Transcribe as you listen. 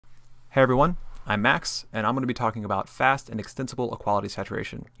Hey everyone, I'm Max, and I'm going to be talking about fast and extensible equality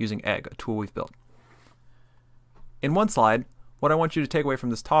saturation using EGG, a tool we've built. In one slide, what I want you to take away from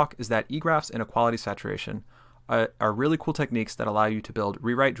this talk is that eGraphs and equality saturation are really cool techniques that allow you to build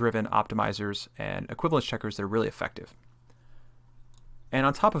rewrite-driven optimizers and equivalence checkers that are really effective. And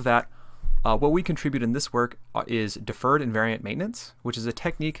on top of that, what we contribute in this work is deferred invariant maintenance, which is a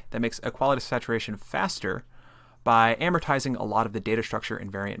technique that makes equality saturation faster by amortizing a lot of the data structure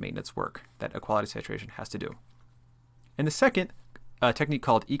invariant maintenance work that equality saturation has to do. And the second technique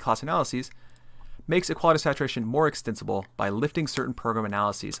called E-class analyses makes equality saturation more extensible by lifting certain program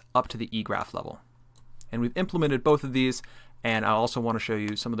analyses up to the eGraph level. And we've implemented both of these, and I also want to show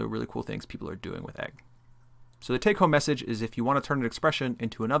you some of the really cool things people are doing with EGG. So the take-home message is if you want to turn an expression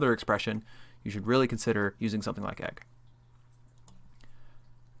into another expression, you should really consider using something like EGG.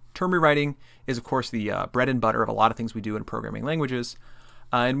 Term rewriting is, of course, the bread and butter of a lot of things we do in programming languages.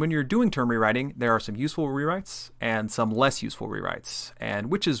 And when you're doing term rewriting, there are some useful rewrites and some less useful rewrites.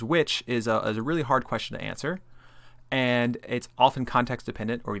 And which is which is a really hard question to answer. And it's often context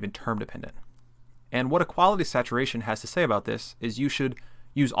dependent or even term dependent. And what equality saturation has to say about this is you should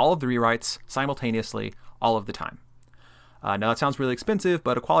use all of the rewrites simultaneously all of the time. Now that sounds really expensive,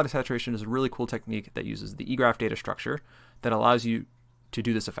 but equality saturation is a really cool technique that uses the eGraph data structure that allows you to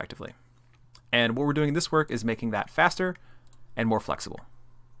do this effectively. And what we're doing in this work is making that faster and more flexible.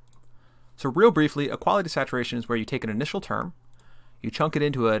 So real briefly, equality saturation is where you take an initial term, you chunk it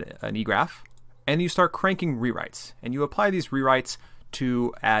into an eGraph, and you start cranking rewrites. And you apply these rewrites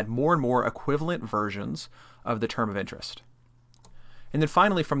to add more and more equivalent versions of the term of interest. And then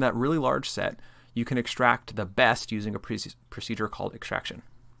finally, from that really large set, you can extract the best using a procedure called extraction.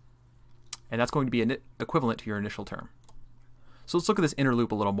 And that's going to be equivalent to your initial term. So let's look at this inner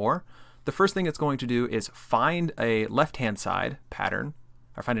loop a little more. The first thing it's going to do is find a left-hand side pattern,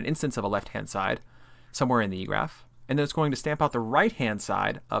 or find an instance of a left-hand side somewhere in the eGraph. And then it's going to stamp out the right-hand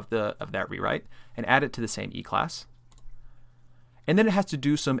side of that rewrite and add it to the same eClass. And then it has to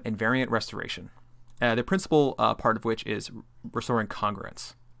do some invariant restoration, the principal part of which is restoring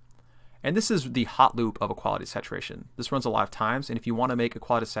congruence. And this is the hot loop of equality saturation. This runs a lot of times, and if you want to make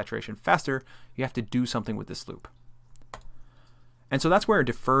equality saturation faster, you have to do something with this loop. And so that's where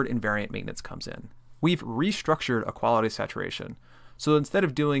deferred invariant maintenance comes in. We've restructured equality saturation. So instead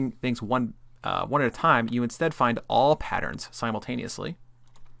of doing things one at a time, you instead find all patterns simultaneously.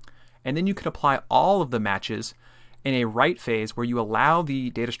 And then you can apply all of the matches in a write phase where you allow the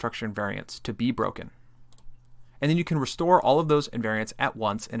data structure invariants to be broken. And then you can restore all of those invariants at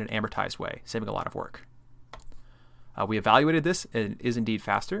once in an amortized way, saving a lot of work. We evaluated this, and it is indeed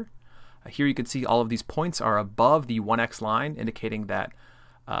faster. Here you can see all of these points are above the 1x line, indicating that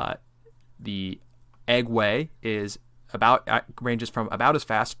the EGG way is ranges from about as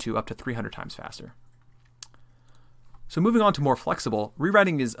fast to up to 300 times faster. So moving on to more flexible,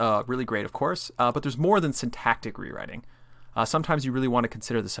 rewriting is really great, of course, but there's more than syntactic rewriting. Sometimes you really want to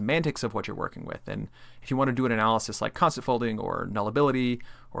consider the semantics of what you're working with, and if you want to do an analysis like constant folding or nullability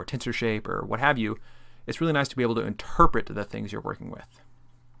or tensor shape or what have you, it's really nice to be able to interpret the things you're working with.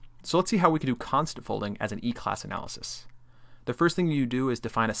 So let's see how we can do constant folding as an E-class analysis. The first thing you do is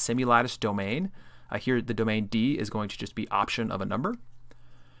define a semi-lattice domain. Here the domain D is going to just be option of a number.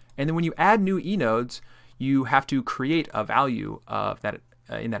 And then when you add new E nodes, you have to create a value of that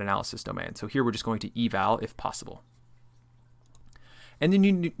in that analysis domain. So here we're just going to eval if possible. And then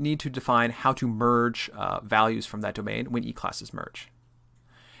you need to define how to merge values from that domain when E-classes merge.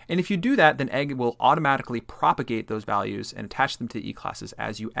 And if you do that, then EGG will automatically propagate those values and attach them to the E-classes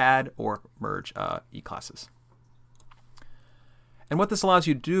as you add or merge E-classes. And what this allows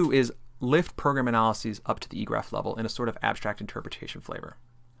you to do is lift program analyses up to the eGraph level in a sort of abstract interpretation flavor.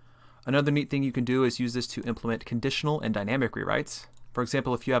 Another neat thing you can do is use this to implement conditional and dynamic rewrites. For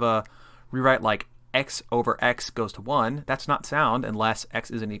example, if you have a rewrite like x over x goes to 1, that's not sound unless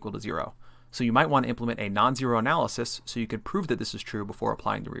x isn't equal to 0. So you might want to implement a non-zero analysis so you can prove that this is true before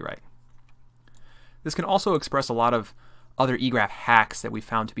applying the rewrite. This can also express a lot of other eGraph hacks that we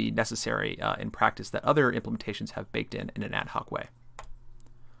found to be necessary in practice that other implementations have baked in an ad hoc way.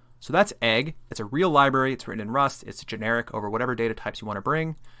 So that's EGG. It's a real library. It's written in Rust. It's generic over whatever data types you want to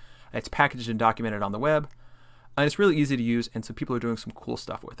bring. It's packaged and documented on the web. And it's really easy to use, and some people are doing some cool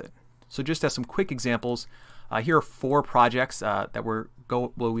stuff with it. So just as some quick examples, here are 4 projects that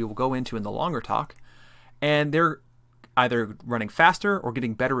we will go into in the longer talk, and they're either running faster or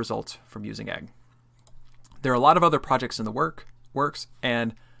getting better results from using EGG. There are a lot of other projects in the works,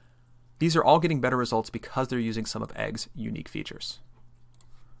 and these are all getting better results because they're using some of EGG's unique features.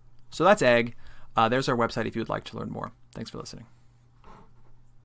 So that's EGG. There's our website if you would like to learn more. Thanks for listening.